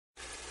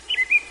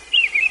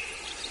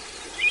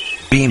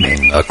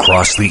beaming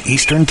across the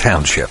eastern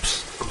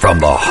townships from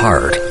the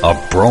heart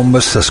of Brome,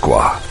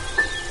 Missisquoi.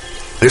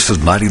 This is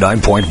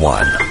 99.1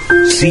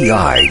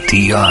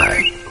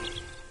 CIDI.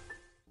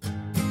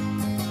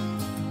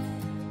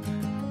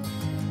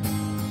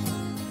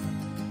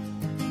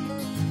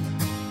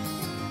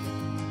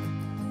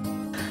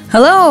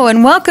 Hello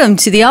and welcome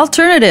to The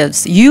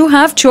Alternatives. You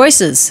have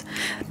choices.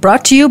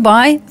 Brought to you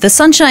by the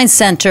Sunshine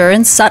Center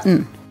in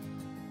Sutton.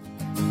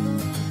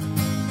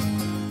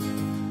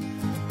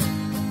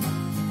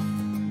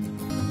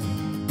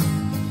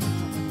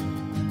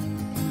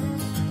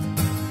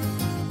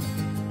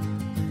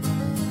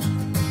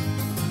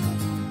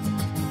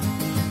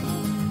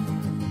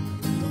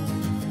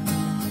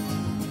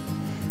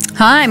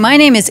 Hi, my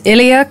name is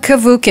Ilia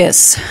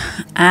Kavoukis,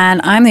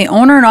 and I'm the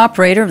owner and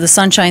operator of the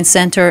Sunshine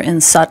Center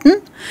in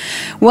Sutton.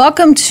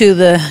 Welcome to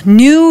the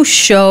new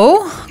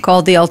show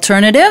called The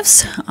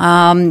Alternatives.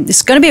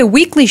 It's going to be a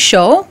weekly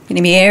show. It's going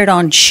to be aired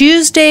on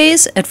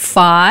Tuesdays at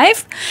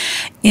 5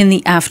 in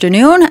the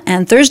afternoon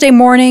and Thursday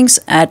mornings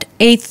at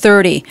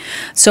 8:30.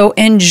 So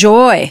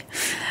enjoy.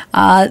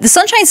 The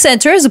Sunshine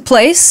Center is a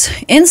place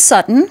in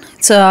Sutton.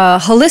 It's a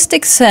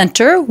holistic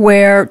center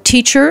where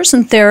teachers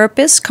and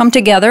therapists come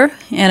together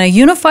in a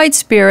unified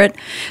spirit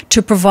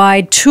to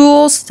provide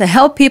tools to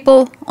help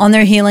people on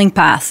their healing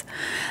path.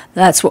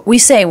 That's what we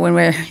say when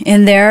we're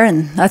in there,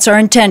 and that's our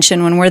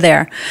intention when we're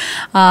there.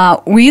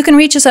 You can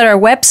reach us at our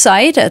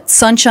website at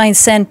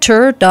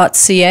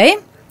sunshinecenter.ca.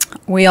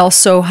 We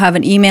also have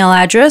an email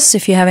address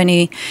if you have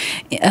any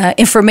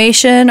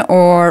information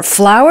or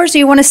flowers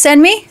you want to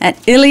send me at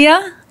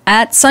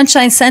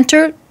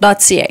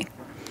ilia@sunshinecenter.ca.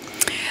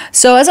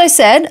 So as I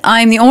said,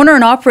 I'm the owner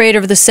and operator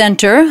of the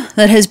center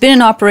that has been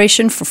in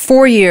operation for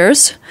 4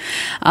 years.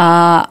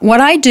 What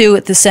I do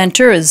at the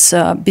center is,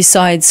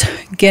 besides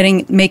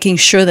making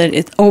sure that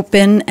it's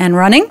open and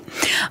running,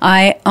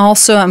 I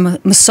also am a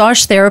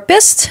massage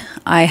therapist.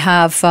 I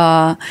have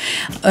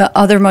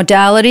other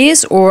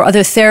modalities or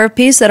other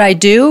therapies that I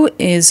do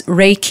is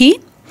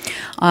Reiki.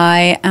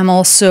 I am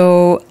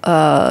also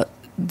a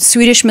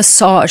Swedish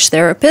massage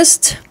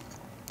therapist.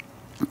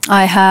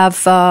 I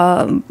have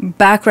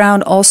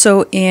background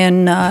also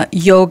in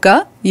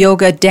yoga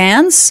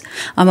dance.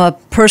 I'm a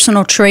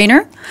personal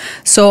trainer.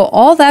 So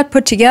all that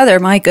put together,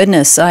 my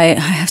goodness, I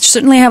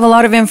certainly have a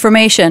lot of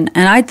information.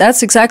 And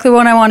that's exactly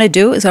what I want to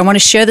do, is I want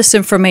to share this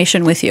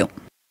information with you.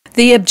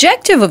 The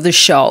objective of the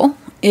show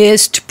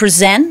is to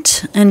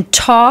present and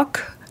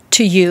talk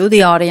to you,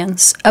 the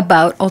audience,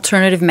 about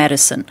alternative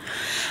medicine.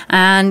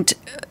 And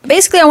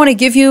basically I want to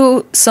give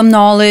you some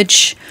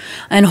knowledge,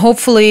 and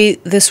hopefully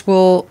this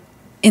will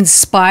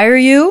inspire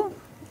you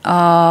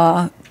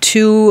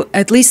to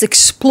at least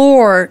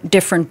explore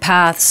different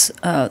paths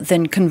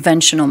than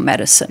conventional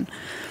medicine.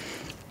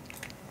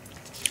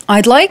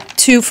 I'd like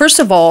to, first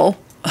of all,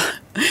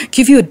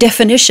 give you a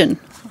definition,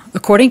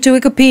 according to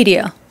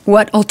Wikipedia,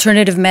 what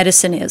alternative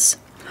medicine is.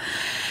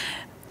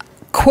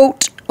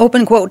 Quote,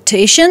 open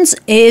quotations,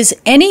 is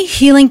any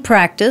healing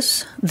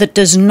practice that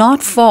does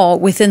not fall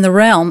within the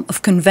realm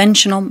of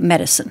conventional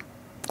medicine.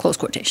 Close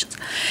quotations.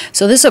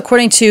 So this is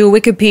according to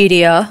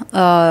Wikipedia.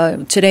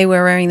 Today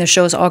we're airing the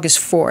show is August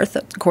 4th,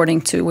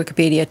 according to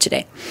Wikipedia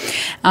today.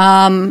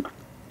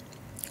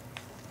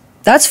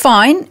 That's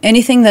fine.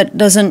 Anything that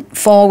doesn't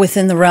fall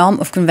within the realm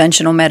of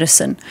conventional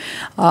medicine.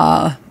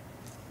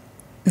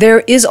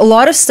 There is a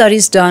lot of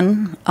studies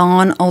done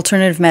on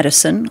alternative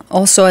medicine.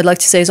 Also, I'd like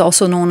to say is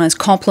also known as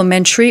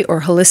complementary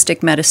or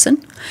holistic medicine,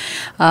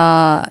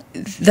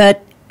 that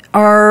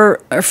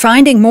are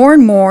finding more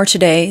and more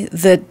today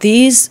that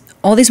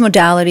all these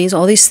modalities,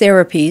 all these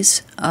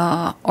therapies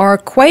are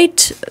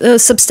quite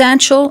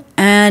substantial,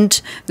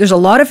 and there's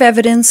a lot of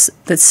evidence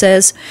that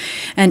says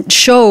and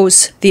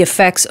shows the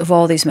effects of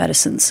all these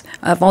medicines,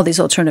 of all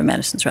these alternative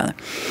medicines, rather.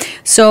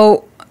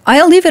 So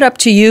I'll leave it up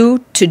to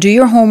you to do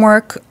your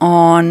homework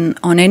on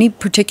any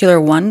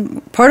particular one.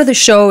 Part of the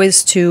show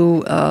is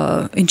to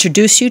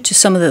introduce you to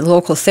some of the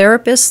local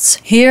therapists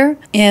here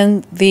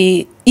in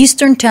the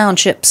eastern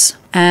townships,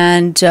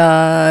 and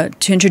to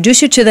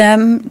introduce you to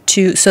them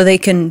so they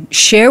can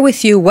share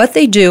with you what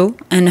they do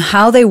and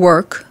how they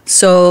work,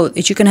 so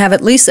that you can have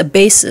at least a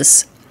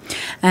basis.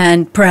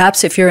 And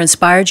perhaps if you're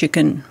inspired, you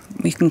can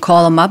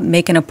call them up,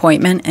 make an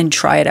appointment, and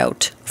try it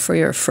out for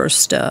your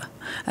first,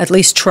 at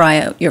least try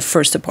out your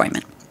first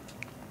appointment.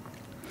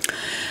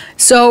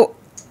 So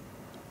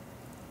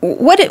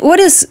what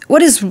is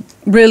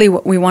really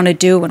what we want to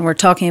do when we're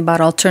talking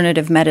about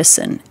alternative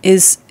medicine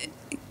is,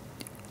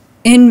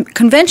 in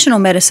conventional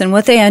medicine,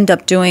 what they end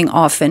up doing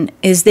often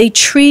is they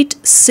treat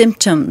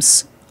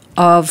symptoms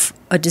of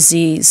a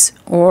disease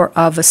or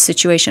of a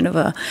situation, of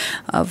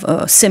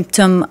a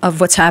symptom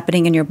of what's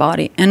happening in your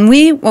body. And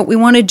what we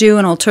want to do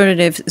in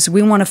alternative is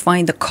we want to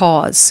find the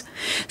cause.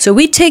 So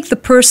we take the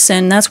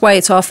person, that's why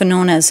it's often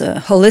known as a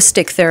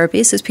holistic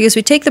therapist, is because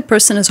we take the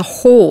person as a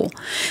whole.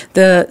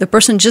 The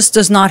person just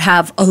does not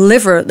have a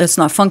liver that's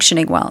not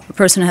functioning well. The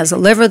person has a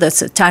liver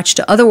that's attached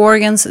to other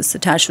organs, that's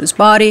attached to his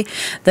body,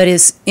 that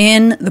is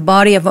in the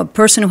body of a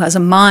person who has a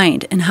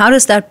mind. And how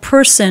does that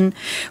person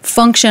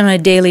function on a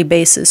daily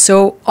basis?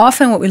 So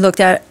often what we look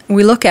at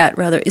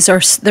is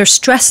their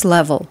stress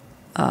level.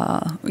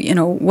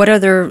 What are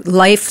their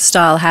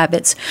lifestyle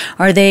habits?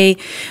 Are they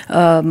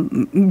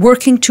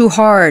working too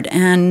hard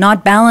and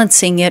not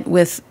balancing it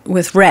with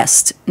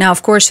rest? Now,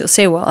 of course, you'll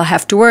say, well, I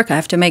have to work, I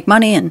have to make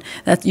money, and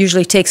that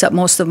usually takes up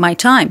most of my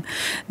time.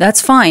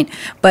 That's fine.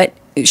 But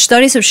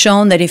studies have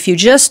shown that if you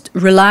just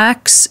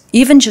relax,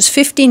 even just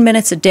 15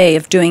 minutes a day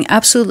of doing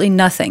absolutely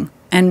nothing,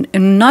 and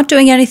not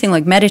doing anything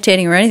like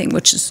meditating or anything,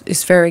 which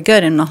is very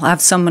good, and I'll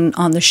have someone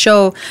on the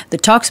show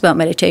that talks about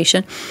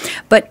meditation,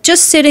 but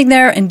just sitting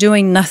there and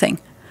doing nothing,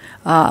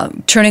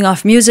 turning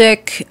off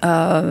music,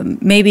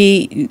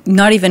 maybe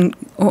not even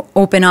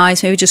open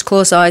eyes, maybe just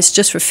close eyes,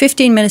 just for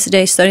 15 minutes a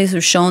day, studies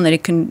have shown that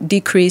it can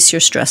decrease your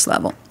stress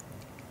level.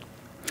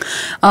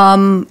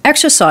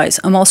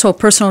 Exercise. I'm also a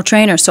personal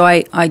trainer, so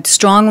I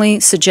strongly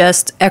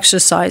suggest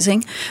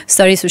exercising.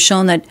 Studies have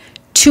shown that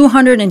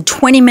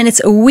 220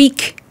 minutes a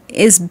week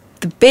is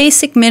the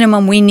basic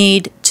minimum we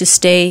need to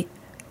stay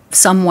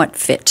somewhat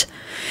fit.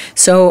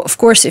 So, of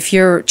course, if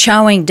you're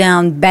chowing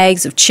down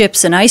bags of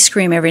chips and ice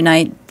cream every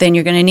night, then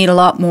you're going to need a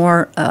lot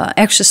more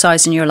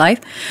exercise in your life,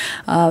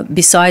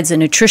 besides a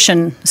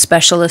nutrition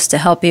specialist to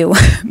help you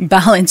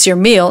balance your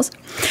meals.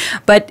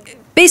 But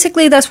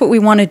basically, that's what we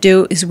want to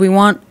do, is we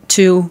want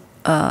to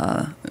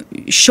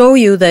show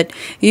you that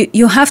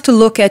you have to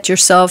look at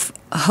yourself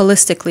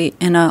holistically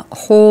in a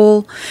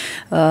whole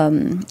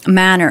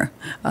manner.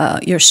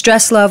 Your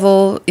stress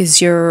level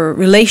is your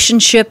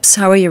relationships.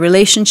 How are your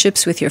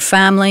relationships with your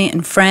family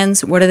and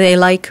friends? What are they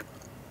like?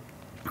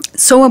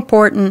 So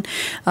important.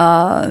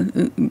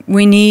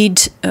 We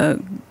need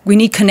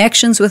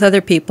connections with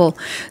other people.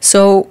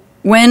 So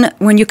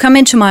when you come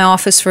into my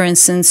office, for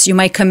instance, you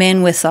might come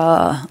in with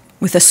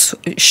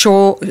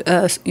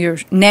your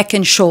neck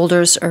and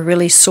shoulders are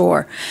really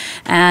sore,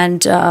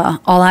 and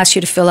I'll ask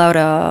you to fill out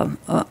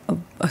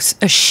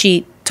a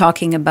sheet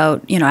talking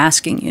about,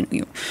 asking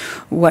you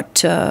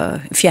what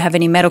if you have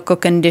any medical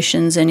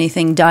conditions,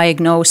 anything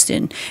diagnosed,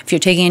 and if you're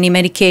taking any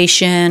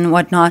medication,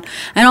 whatnot.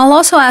 And I'll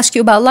also ask you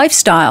about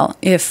lifestyle.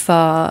 If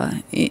I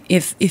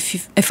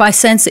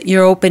sense that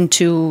you're open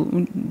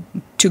to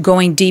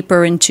going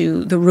deeper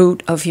into the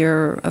root of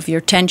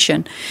your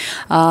tension.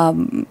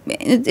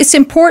 It's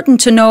important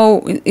to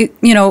know,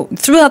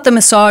 throughout the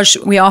massage,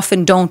 we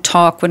often don't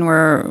talk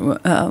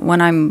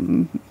when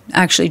I'm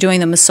actually doing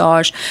the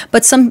massage,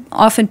 but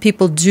often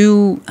people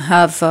do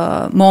have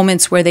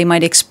moments where they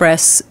might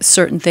express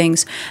certain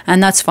things,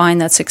 and that's fine,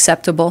 that's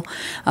acceptable.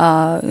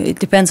 It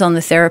depends on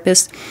the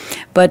therapist,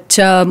 but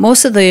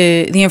most of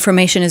the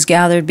information is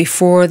gathered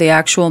before the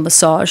actual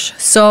massage.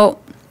 So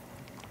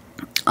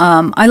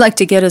I like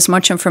to get as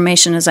much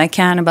information as I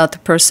can about the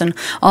person.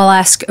 I'll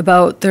ask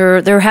about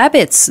their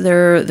habits,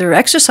 their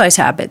exercise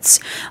habits.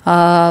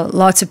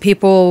 Lots of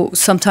people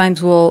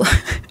sometimes will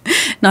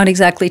not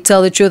exactly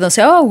tell the truth. They'll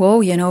say, oh, well,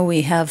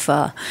 we have,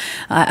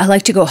 I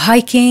like to go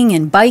hiking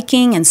and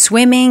biking and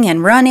swimming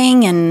and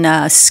running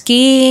and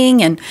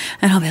skiing. And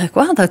I'll be like,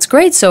 wow, that's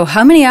great. So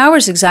how many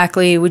hours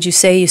exactly would you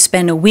say you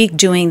spend a week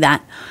doing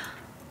that?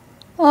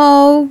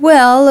 Oh,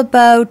 well,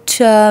 about...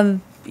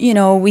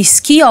 we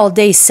ski all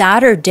day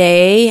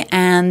Saturday,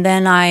 and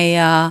then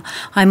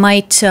I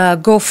might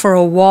go for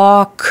a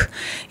walk,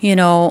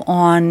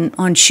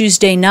 on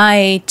Tuesday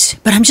night.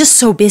 But I'm just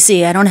so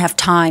busy, I don't have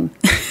time.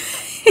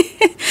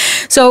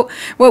 So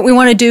what we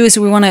want to do is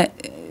we want to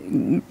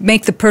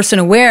make the person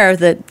aware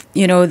that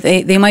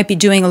they might be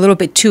doing a little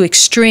bit too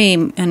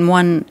extreme in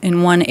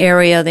one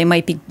area. They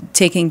might be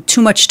taking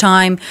too much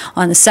time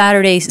on the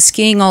Saturday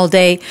skiing all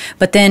day,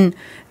 but then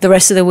the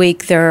rest of the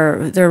week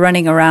they're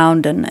running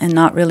around and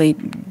not really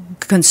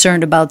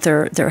concerned about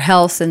their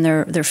health and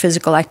their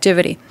physical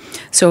activity.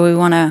 So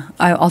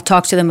I'll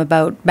talk to them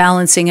about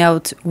balancing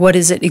out what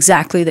is it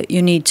exactly that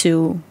you need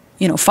to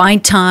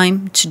find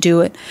time to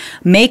do it,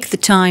 make the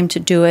time to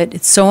do it.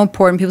 It's so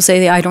important. People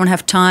say, I don't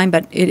have time,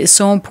 but it is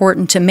so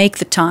important to make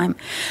the time.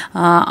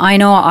 I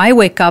know I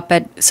wake up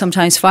at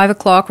sometimes 5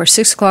 o'clock or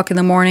 6 o'clock in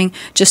the morning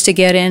just to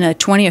get in a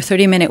 20 or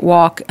 30-minute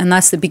walk, and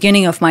that's the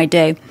beginning of my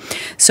day.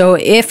 So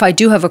if I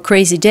do have a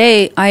crazy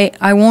day,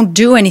 I won't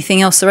do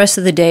anything else the rest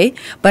of the day,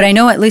 but I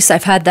know at least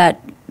I've had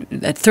that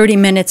 30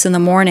 minutes in the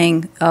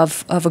morning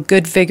of a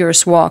good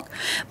vigorous walk.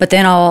 But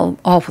then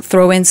I'll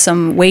throw in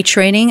some weight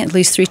training at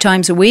least 3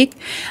 times a week.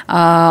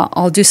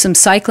 I'll do some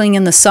cycling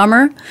in the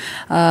summer,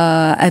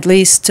 at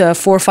least 4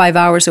 or 5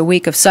 hours a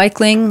week of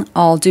cycling.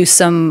 I'll do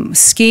some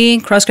skiing,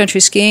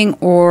 cross-country skiing,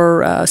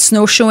 or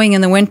snowshoeing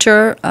in the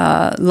winter.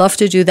 Love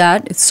to do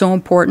that. It's so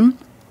important.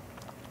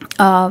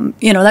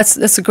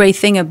 That's a great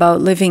thing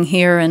about living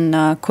here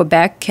in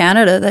Quebec,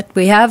 Canada, that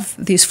we have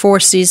these 4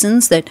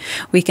 seasons, that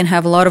we can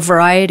have a lot of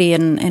variety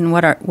in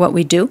what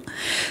we do.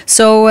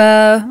 So,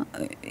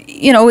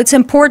 it's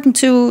important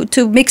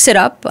to mix it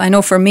up. I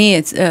know for me,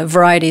 it's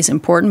variety is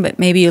important, but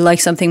maybe you like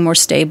something more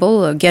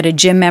stable. Get a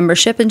gym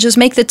membership and just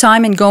make the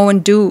time and go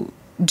and do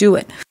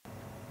it.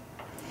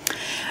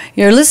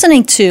 You're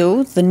listening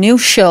to the new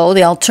show,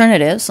 The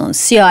Alternatives, on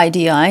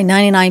CIDI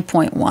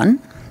 99.1.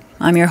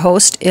 I'm your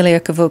host, Ilia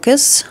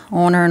Kavoukis,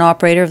 owner and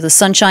operator of the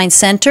Sunshine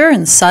Center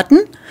in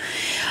Sutton.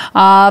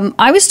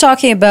 I was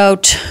talking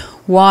about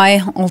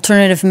why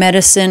alternative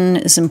medicine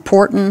is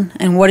important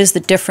and what is the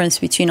difference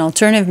between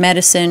alternative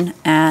medicine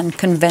and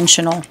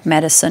conventional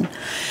medicine.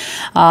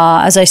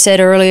 As I said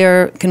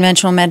earlier,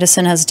 conventional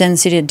medicine has a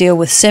tendency to deal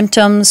with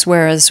symptoms,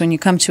 whereas when you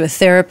come to a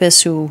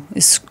therapist who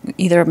is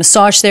either a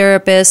massage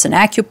therapist, an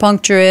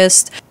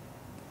acupuncturist,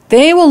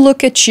 they will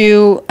look at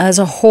you as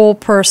a whole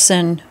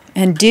person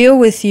and deal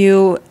with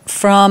you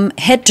from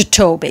head to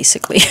toe,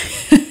 basically.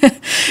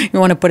 You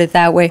want to put it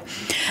that way.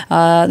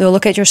 They'll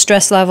look at your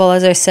stress level,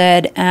 as I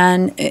said,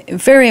 and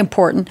very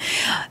important.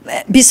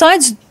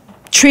 Besides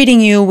treating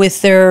you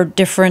with their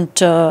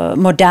different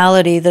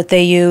modality that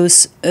they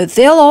use,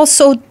 they'll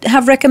also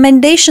have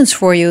recommendations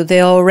for you.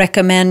 They'll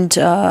recommend,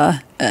 and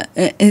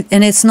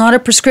it's not a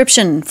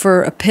prescription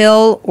for a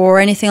pill or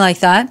anything like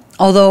that.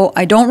 Although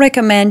I don't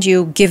recommend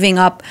you giving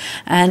up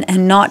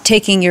and not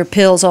taking your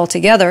pills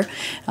altogether.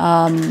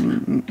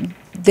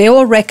 They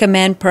will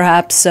recommend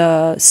perhaps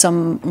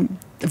some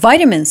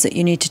vitamins that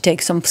you need to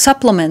take, some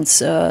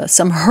supplements,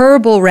 some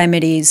herbal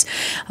remedies.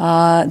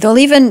 They'll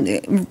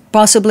even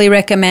possibly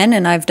recommend,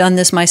 and I've done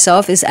this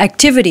myself, is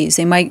activities.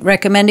 They might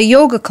recommend a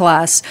yoga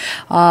class,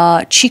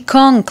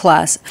 Qigong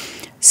class.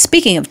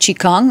 Speaking of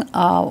Qigong,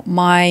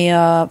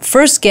 my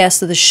first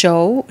guest of the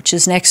show, which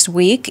is next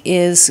week,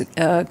 is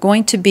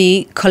going to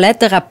be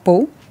Colette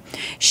Drapeau.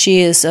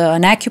 She is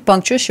an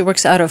acupuncturist. She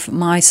works out of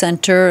my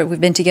center.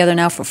 We've been together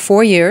now for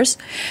 4 years.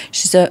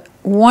 She's a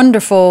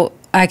wonderful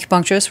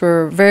acupuncturist.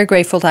 We're very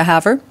grateful to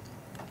have her.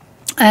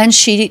 And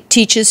she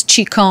teaches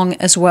Qigong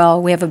as well.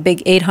 We have a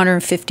big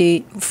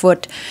 850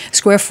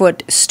 square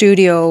foot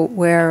studio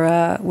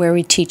where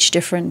we teach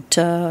different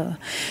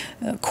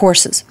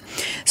courses.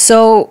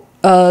 So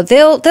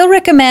they'll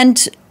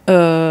recommend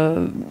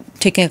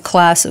taking a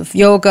class of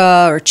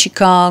yoga or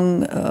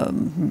Qigong,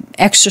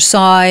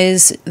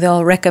 exercise.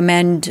 They'll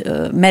recommend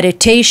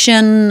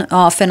meditation.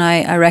 Often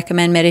I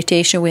recommend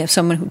meditation. We have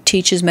someone who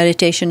teaches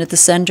meditation at the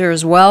center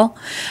as well.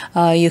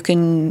 You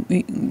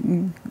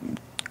can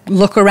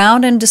look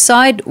around and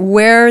decide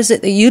where is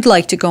it that you'd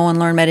like to go and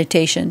learn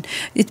meditation.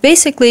 It's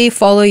basically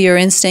follow your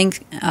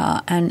instinct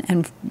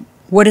and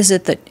what is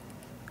it that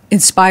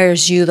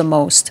inspires you the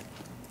most.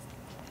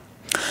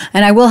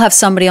 And I will have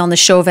somebody on the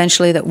show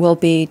eventually that will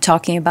be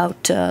talking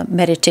about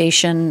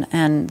meditation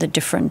and the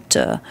different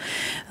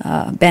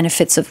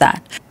benefits of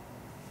that.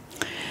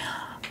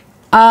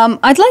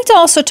 I'd like to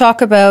also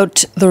talk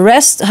about the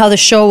rest, how the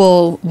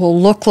show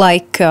will look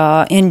like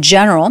in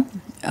general.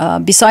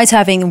 Besides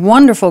having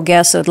wonderful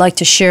guests, I'd like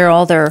to share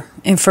all their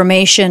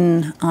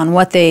information on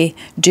what they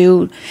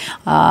do.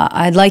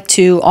 I'd like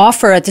to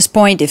offer at this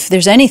point, if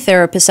there's any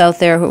therapists out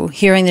there who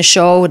hearing the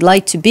show would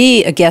like to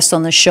be a guest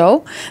on the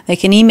show, they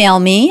can email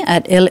me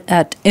at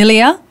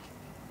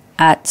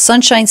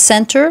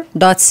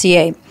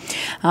ilia@sunshinecenter.ca.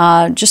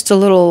 Just a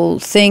little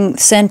thing,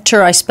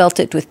 center, I spelt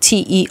it with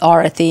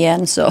T-E-R at the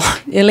end, so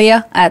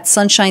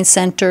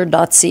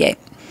ilia@sunshinecenter.ca.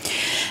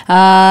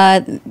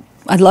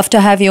 I'd love to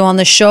have you on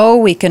the show.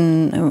 We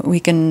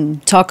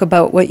can talk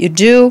about what you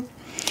do.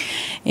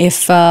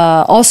 If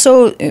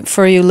also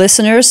for you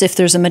listeners, if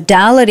there's a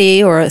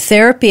modality or a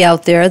therapy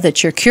out there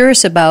that you're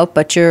curious about,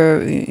 but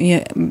you're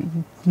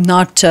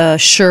not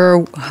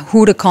sure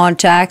who to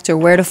contact or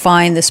where to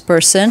find this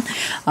person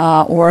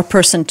or a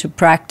person to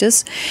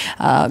practice,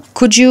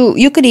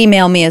 you could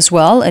email me as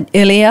well at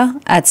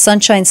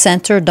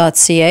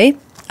ilia@sunshinecenter.ca.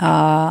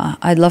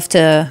 I'd love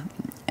to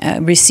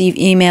receive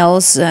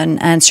emails and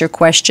answer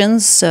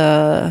questions,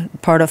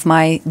 part of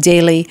my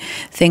daily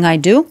thing I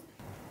do.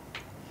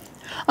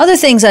 Other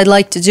things I'd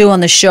like to do on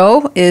the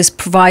show is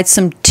provide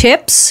some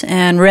tips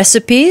and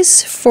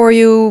recipes for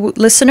you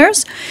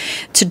listeners.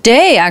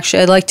 Today,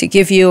 actually, I'd like to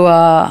give you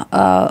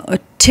a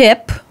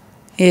tip.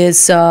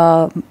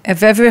 Have you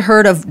ever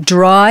heard of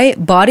dry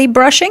body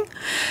brushing?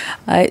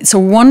 It's a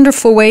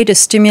wonderful way to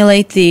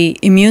stimulate the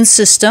immune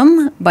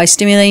system by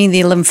stimulating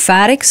the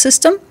lymphatic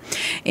system.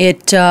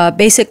 It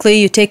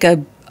basically, you take a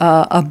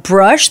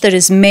brush that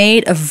is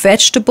made of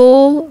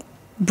vegetable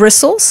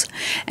bristles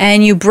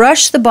and you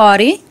brush the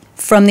body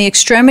from the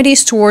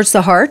extremities towards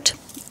the heart.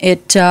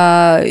 It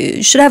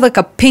should have like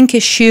a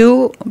pinkish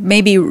hue,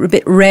 maybe a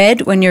bit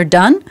red when you're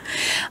done.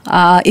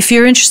 If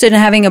you're interested in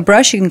having a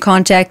brush, you can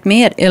contact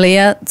me at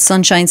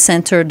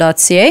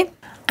ilia@sunshinecenter.ca,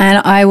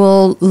 and I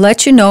will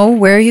let you know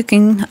where you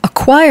can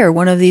acquire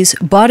one of these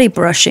body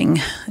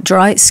brushing,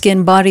 dry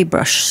skin body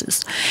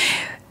brushes.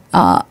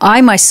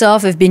 I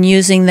myself have been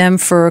using them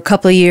for a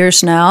couple of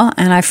years now,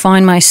 and I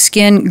find my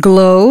skin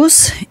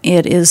glows.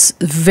 It is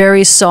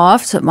very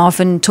soft. I'm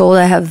often told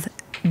I have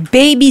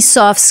baby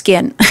soft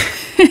skin.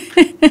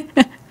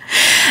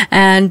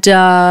 And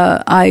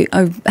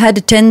I've had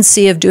a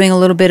tendency of doing a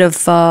little bit of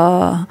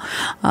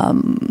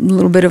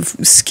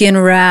skin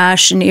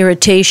rash and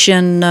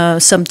irritation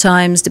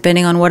sometimes,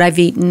 depending on what I've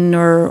eaten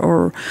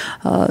or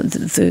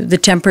the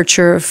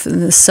temperature of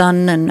the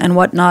sun and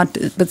whatnot.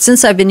 But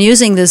since I've been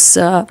using this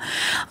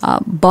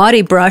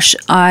body brush,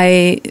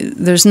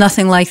 there's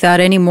nothing like that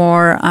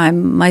anymore.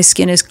 My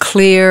skin is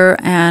clear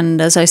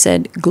and, as I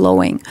said,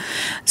 glowing.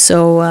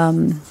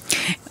 So.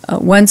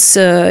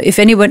 If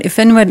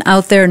anyone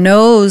out there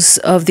knows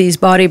of these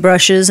body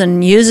brushes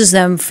and uses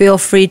them, feel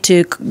free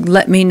to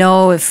let me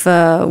know if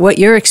what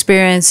your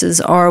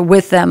experiences are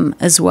with them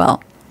as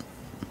well.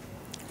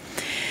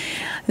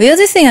 The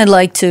other thing I'd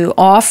like to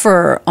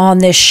offer on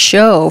this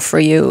show for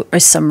you are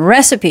some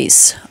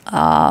recipes.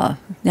 Now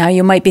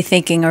you might be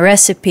thinking, a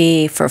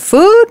recipe for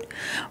food?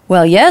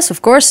 Well, yes,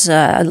 of course.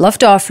 I'd love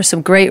to offer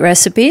some great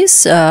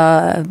recipes.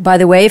 By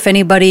the way, if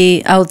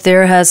anybody out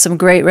there has some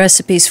great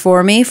recipes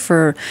for me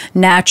for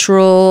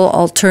natural,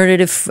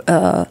 alternative,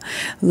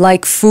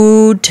 like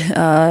food,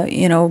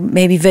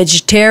 maybe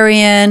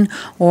vegetarian,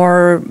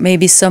 or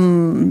maybe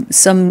some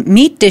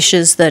meat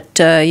dishes that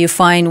you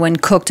find when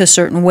cooked a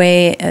certain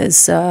way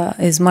is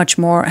much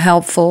more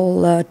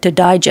helpful to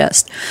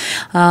digest.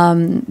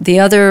 The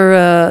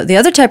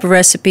other type of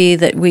recipe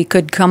that we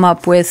could come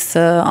up with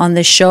on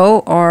this show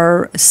are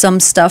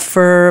some stuff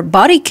for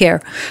body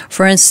care.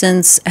 For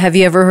instance, have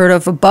you ever heard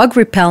of a bug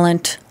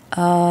repellent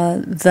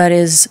that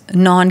is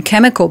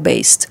non-chemical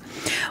based?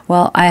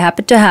 Well, I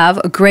happen to have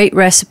a great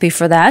recipe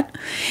for that.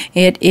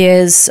 It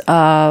is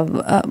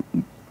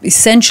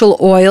essential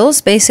oils,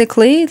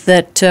 basically,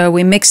 that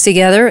we mix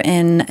together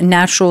in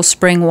natural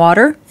spring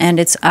water, and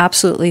it's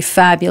absolutely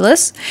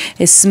fabulous.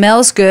 It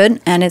smells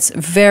good, and it's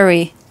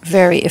very,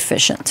 very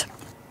efficient.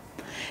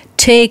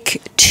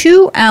 Take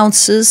 2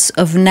 ounces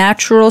of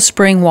natural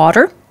spring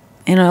water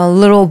in a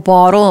little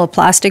bottle, a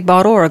plastic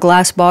bottle or a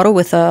glass bottle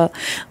with a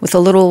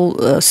little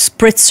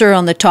spritzer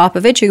on the top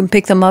of it. You can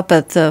pick them up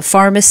at the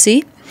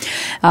pharmacy.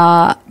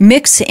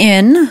 Mix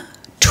in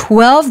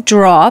 12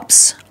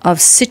 drops of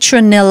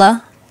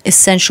citronella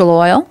essential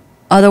oil,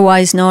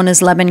 otherwise known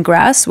as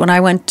lemongrass. When I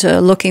went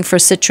looking for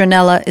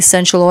citronella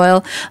essential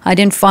oil, I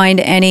didn't find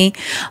any,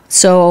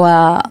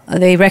 so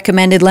they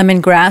recommended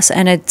lemongrass,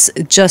 and it's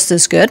just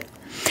as good.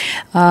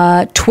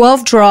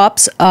 12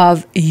 drops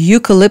of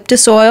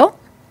eucalyptus oil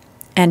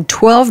and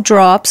 12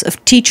 drops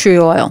of tea tree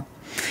oil.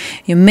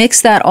 You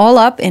mix that all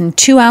up in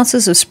 2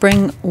 ounces of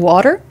spring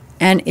water,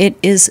 and it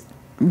is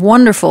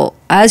wonderful.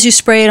 As you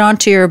spray it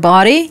onto your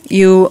body,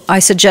 I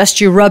suggest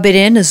you rub it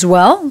in as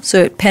well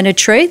so it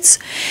penetrates.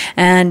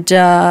 And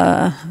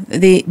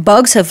the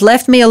bugs have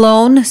left me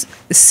alone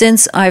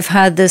since I've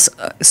had this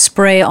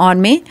spray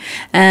on me,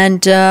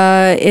 and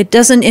it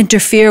doesn't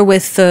interfere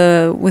with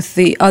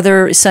the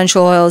other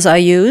essential oils I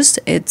used.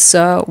 It's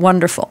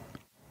wonderful.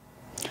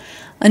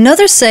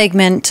 Another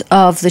segment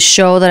of the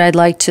show that I'd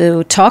like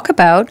to talk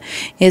about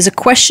is a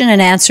question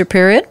and answer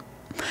period.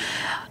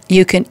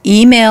 You can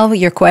email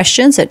your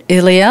questions at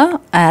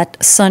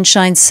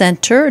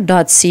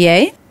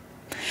ilia@sunshinecenter.ca.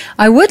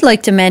 I would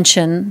like to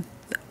mention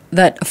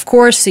that, of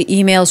course, the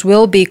emails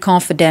will be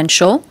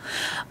confidential,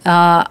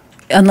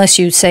 unless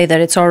you say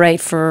that it's all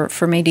right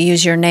for me to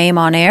use your name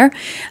on air.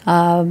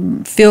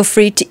 Feel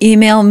free to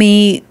email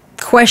me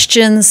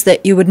questions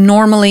that you would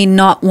normally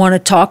not want to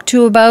talk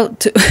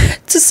about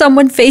to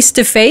someone face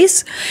to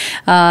face.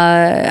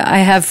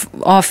 I have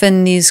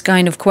often these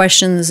kind of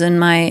questions in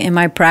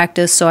my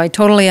practice, so I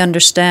totally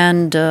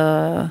understand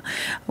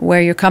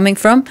where you're coming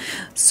from.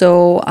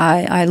 So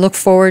I look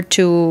forward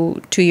to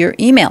your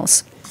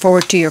emails,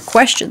 forward to your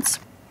questions.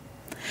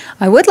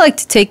 I would like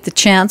to take the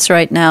chance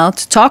right now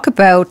to talk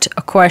about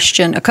a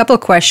couple of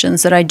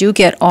questions that I do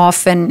get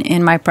often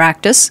in my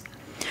practice.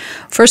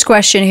 First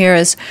question here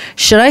is,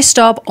 should I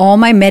stop all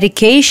my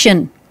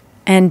medication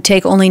and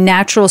take only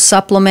natural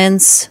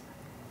supplements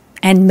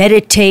and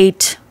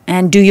meditate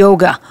and do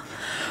yoga?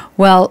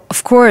 Well,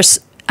 of course,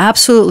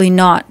 absolutely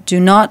not. Do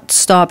not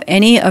stop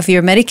any of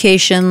your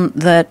medication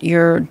that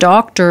your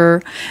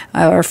doctor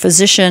or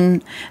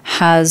physician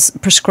has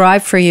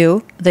prescribed for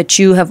you that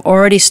you have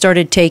already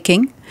started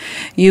taking.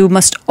 You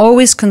must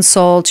always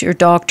consult your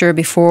doctor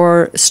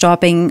before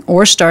stopping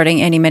or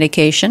starting any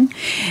medication.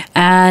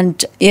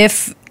 And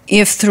if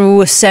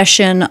through a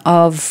session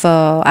of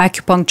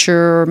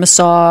acupuncture,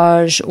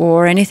 massage,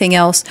 or anything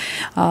else,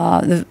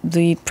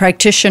 the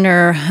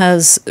practitioner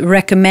has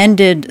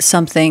recommended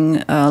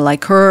something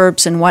like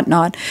herbs and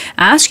whatnot,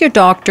 ask your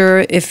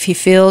doctor if he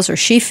feels or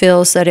she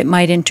feels that it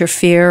might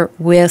interfere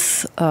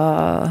with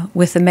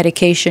the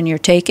medication you're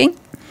taking.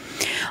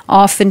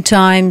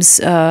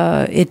 Oftentimes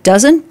it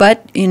doesn't,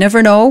 but you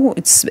never know.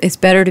 It's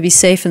better to be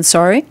safe than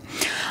sorry.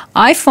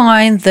 I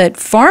find that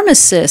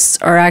pharmacists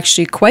are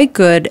actually quite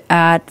good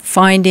at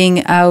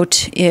finding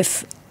out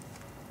if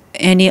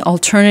any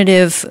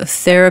alternative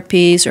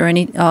therapies or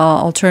any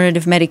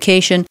alternative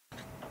medication.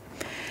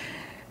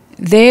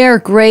 They are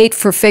great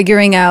for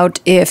figuring out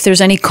if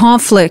there's any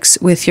conflicts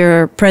with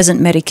your present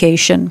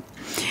medication.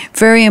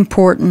 Very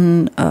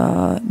important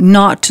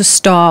not to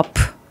stop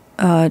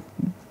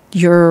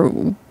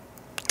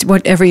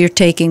whatever you're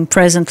taking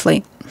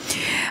presently.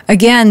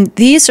 Again,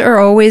 these are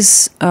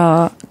always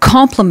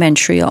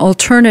complementary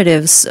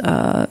alternatives.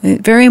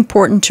 Very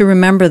important to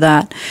remember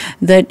that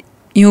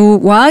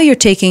while you're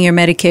taking your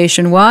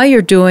medication, while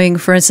you're doing,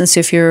 for instance,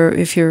 if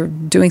you're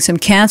doing some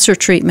cancer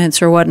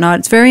treatments or whatnot,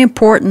 it's very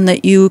important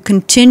that you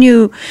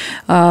continue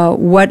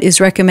what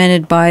is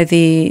recommended by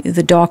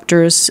the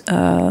doctors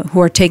who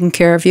are taking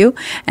care of you,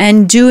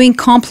 and doing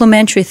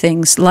complementary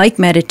things like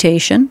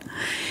meditation,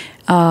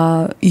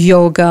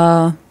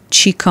 yoga,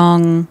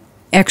 qigong,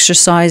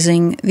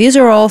 exercising. These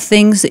are all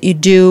things that you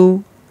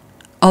do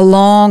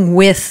along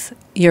with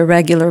your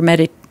regular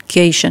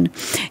medication.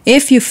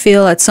 If you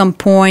feel at some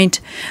point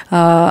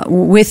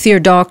with your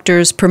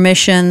doctor's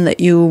permission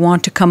that you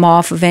want to come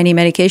off of any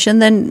medication,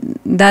 then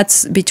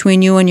that's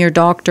between you and your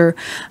doctor.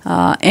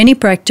 Any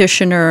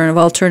practitioner of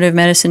alternative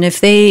medicine, if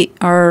they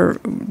are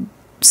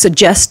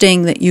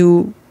suggesting that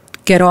you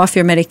get off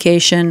your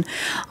medication,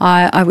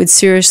 I would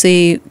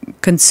seriously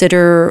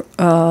consider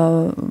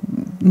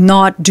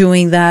not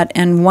doing that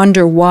and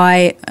wonder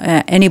why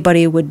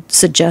anybody would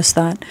suggest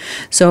that.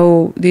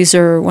 So these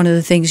are one of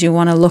the things you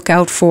want to look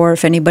out for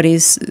if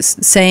anybody's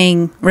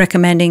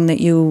recommending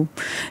that you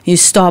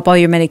stop all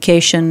your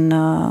medication.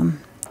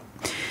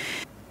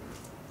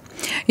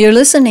 You're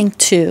listening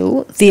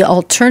to The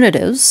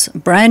Alternatives,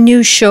 brand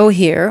new show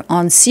here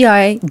on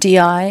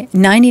CIDI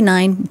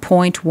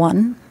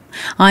 99.1.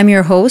 I'm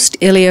your host,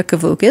 Ilia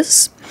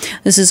Kavoukis.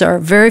 This is our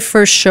very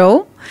first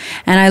show,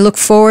 and I look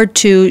forward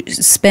to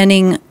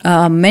spending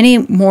many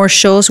more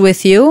shows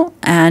with you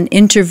and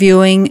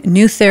interviewing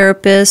new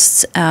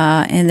therapists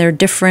in their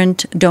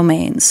different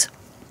domains.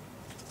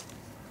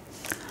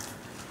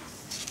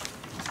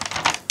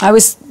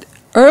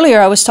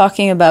 Earlier I was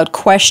talking about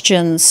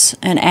questions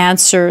and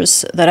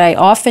answers that I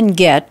often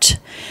get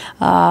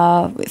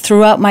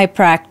throughout my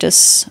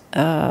practice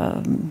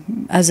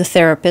as a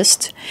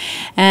therapist,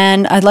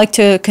 and I'd like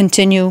to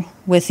continue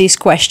with these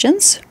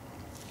questions.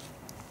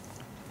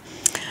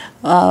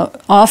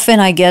 Often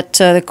I get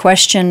the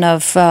question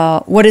of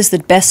what is the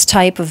best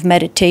type of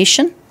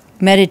meditation?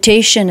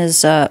 Meditation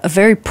is a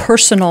very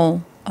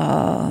personal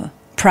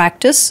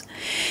practice.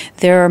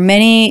 There are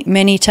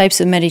many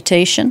types of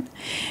meditation.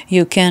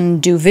 You can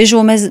do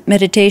visual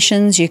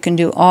meditations, you can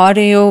do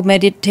audio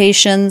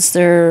meditations,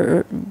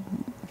 the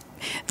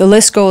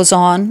list goes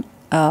on.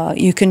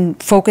 You can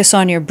focus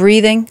on your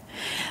breathing.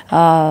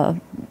 You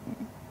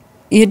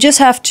just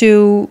have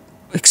to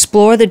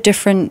explore the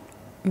different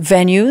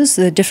venues,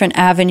 the different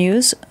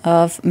avenues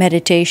of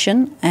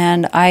meditation,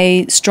 and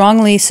I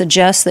strongly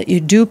suggest that you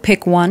do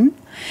pick one.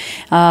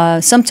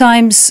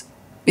 Sometimes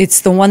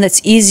it's the one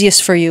that's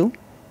easiest for you.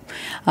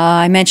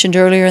 I mentioned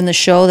earlier in the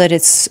show that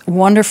it's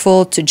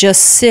wonderful to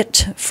just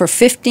sit for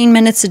 15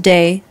 minutes a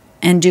day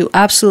and do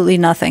absolutely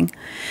nothing.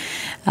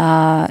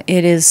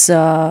 It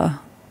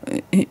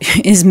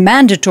is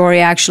mandatory,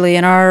 actually,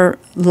 in our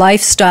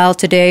lifestyle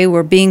today.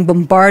 We're being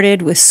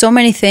bombarded with so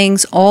many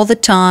things all the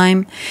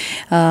time.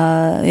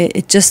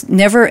 It just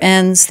never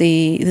ends.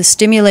 The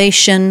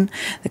stimulation,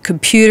 the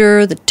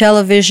computer, the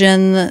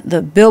television,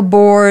 the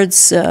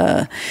billboards,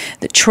 the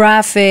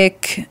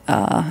traffic.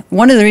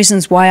 One of the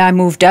reasons why I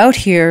moved out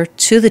here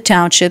to the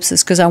townships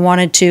is because I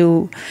wanted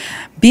to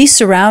be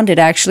surrounded,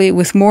 actually,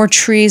 with more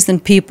trees than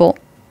people.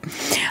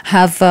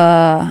 Have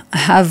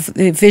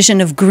the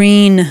vision of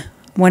green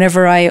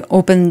whenever I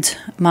opened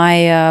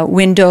my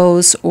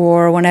windows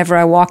or whenever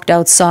I walked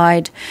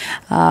outside.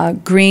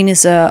 Green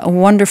is a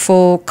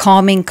wonderful,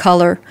 calming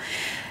color.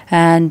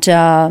 And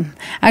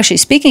actually,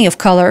 speaking of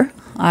color,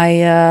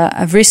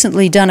 I've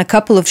recently done a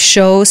couple of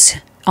shows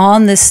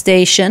on this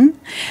station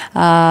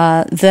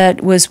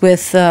that was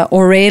with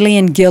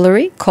Aurelian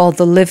Guillory called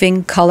The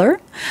Living Color.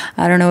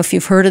 I don't know if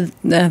you've heard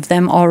of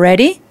them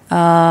already.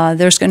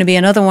 There's going to be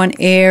another one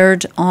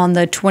aired on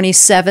the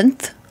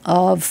 27th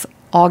of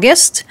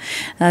August.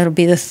 That'll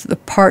be the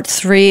part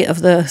 3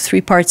 of the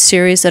 3-part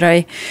series that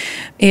I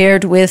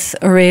aired with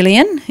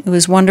Aurelian. It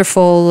was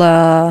wonderful.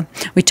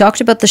 We talked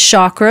about the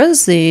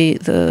chakras,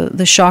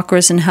 the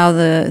chakras and how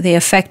they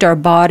affect our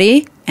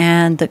body,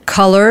 and the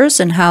colors,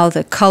 and how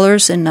the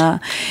colors in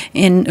a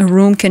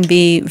room can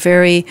be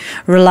very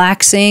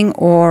relaxing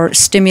or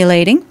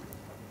stimulating.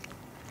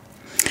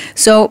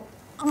 So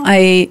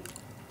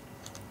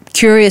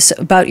curious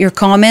about your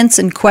comments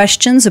and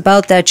questions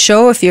about that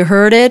show. If you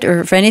heard it or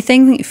if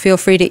anything, feel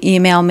free to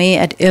email me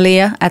at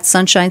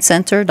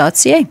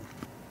ilia@sunshinecenter.ca.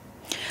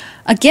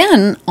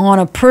 Again, on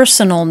a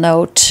personal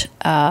note,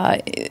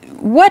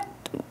 what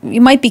you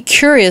might be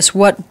curious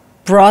what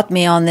brought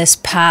me on this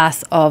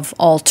path of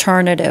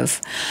alternative.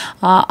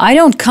 I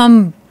don't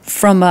come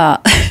from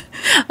a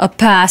a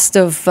past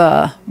of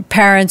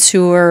parents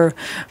who were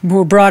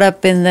brought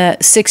up in the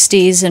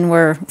 60s and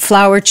were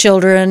flower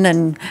children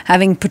and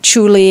having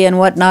patchouli and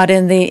whatnot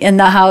in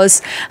the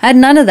house. I had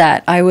none of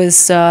that. I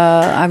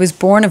was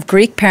born of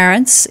Greek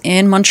parents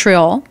in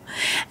Montreal.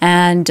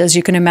 And as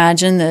you can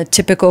imagine, the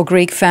typical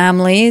Greek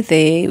family,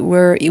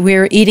 we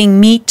were eating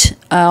meat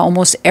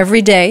almost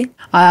every day,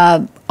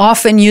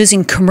 often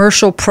using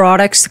commercial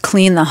products to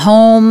clean the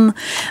home,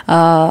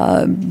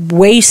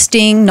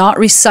 wasting, not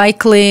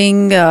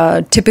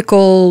recycling,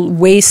 typical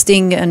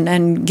wasting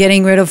and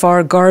getting rid of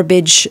our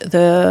garbage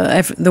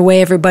the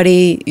way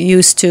everybody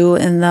used to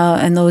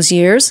in those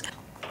years.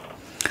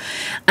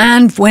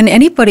 And when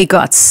anybody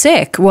got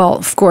sick, well,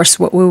 of course,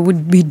 what we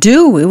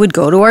would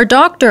go to our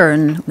doctor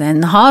and then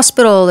the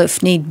hospital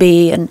if need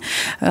be, and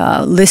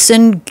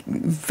listen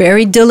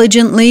very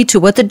diligently to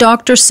what the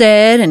doctor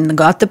said and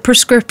got the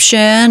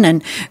prescription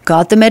and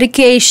got the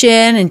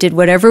medication and did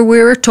whatever we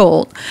were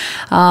told.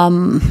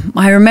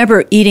 I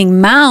remember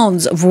eating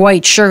mounds of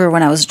white sugar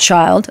when I was a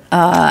child.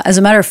 As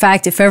a matter of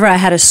fact, if ever I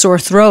had a sore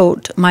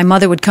throat, my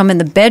mother would come in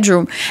the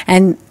bedroom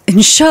and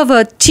shove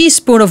a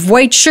teaspoon of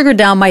white sugar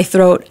down my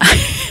throat.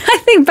 I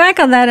think back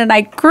on that and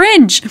I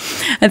cringe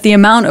at the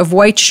amount of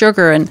white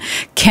sugar and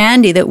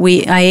candy that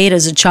I ate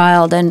as a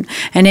child and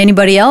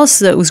anybody else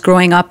that was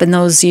growing up in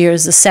those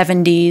years, the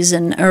 70s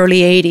and early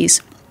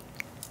 80s.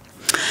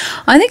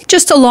 I think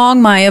just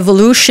along my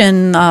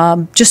evolution,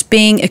 just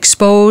being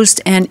exposed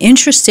and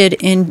interested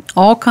in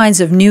all kinds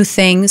of new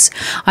things,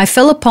 I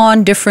fell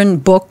upon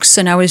different books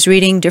and I was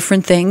reading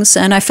different things,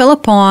 and I fell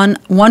upon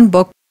one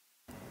book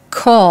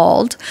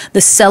called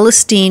The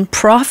Celestine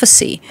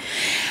Prophecy.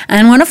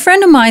 And when a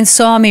friend of mine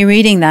saw me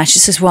reading that, she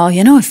says, well,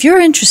 if you're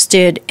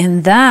interested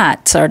in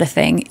that sort of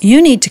thing,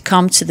 you need to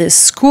come to this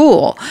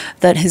school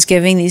that is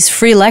giving these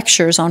free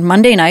lectures on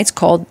Monday nights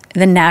called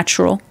the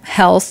Natural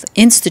Health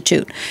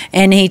Institute,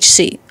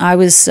 NHC. I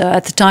was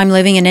at the time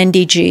living in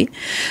NDG.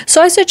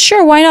 So I said,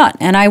 sure, why not?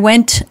 And I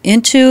went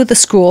into the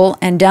school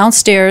and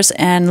downstairs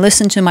and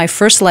listened to my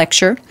first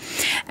lecture,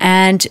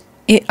 and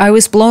I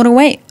was blown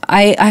away.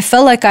 I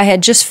felt like I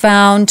had just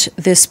found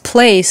this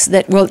place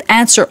that will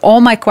answer all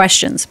my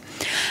questions.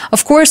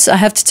 Of course, I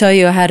have to tell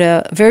you, I had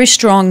a very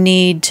strong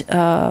need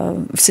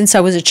since I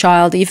was a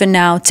child, even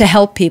now, to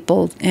help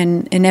people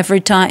in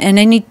every time, in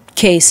any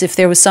case. If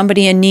there was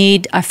somebody in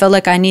need, I felt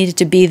like I needed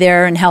to be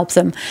there and help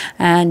them.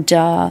 And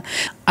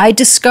I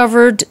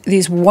discovered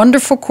these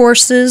wonderful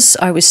courses.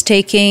 I was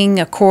taking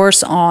a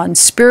course on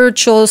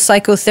spiritual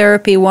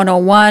psychotherapy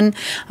 101.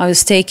 I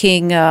was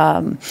taking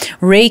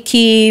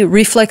Reiki,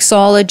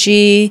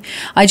 reflexology.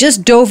 I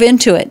just dove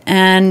into it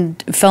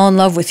and fell in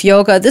love with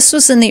yoga. This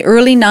was in the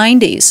early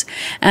 90s.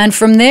 And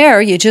from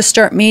there, you just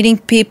start meeting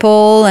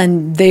people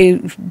and they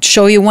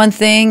show you one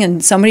thing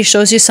and somebody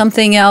shows you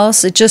something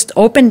else. It just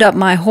opened up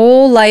my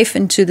whole life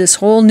into this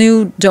whole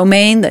new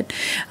domain that,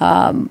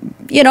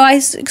 I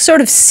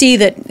sort of see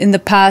that in the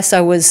past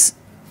I was,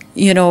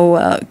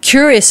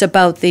 curious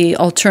about the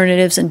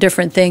alternatives and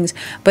different things,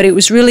 but it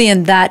was really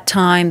in that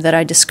time that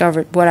I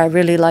discovered what I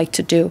really like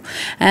to do.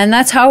 And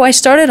that's how I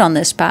started on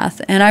this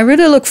path. And I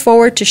really look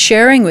forward to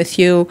sharing with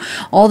you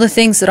all the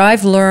things that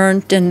I've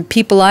learned and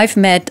people I've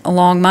met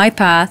along my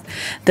path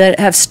that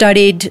have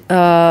studied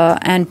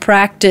and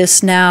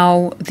practiced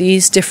now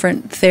these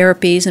different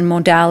therapies and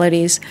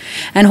modalities.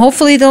 And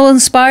hopefully they'll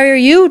inspire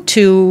you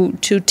to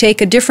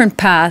take a different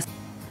path.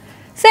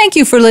 Thank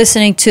you for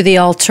listening to The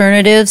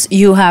Alternatives.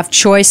 You have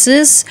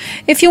choices.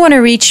 If you want to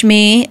reach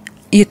me,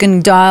 you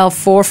can dial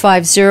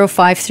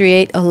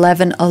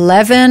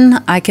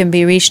 450-538-1111. I can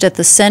be reached at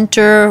the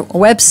center.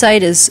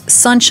 Website is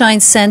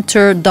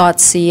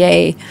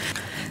sunshinecenter.ca.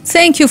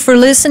 Thank you for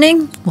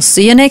listening. We'll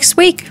see you next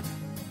week.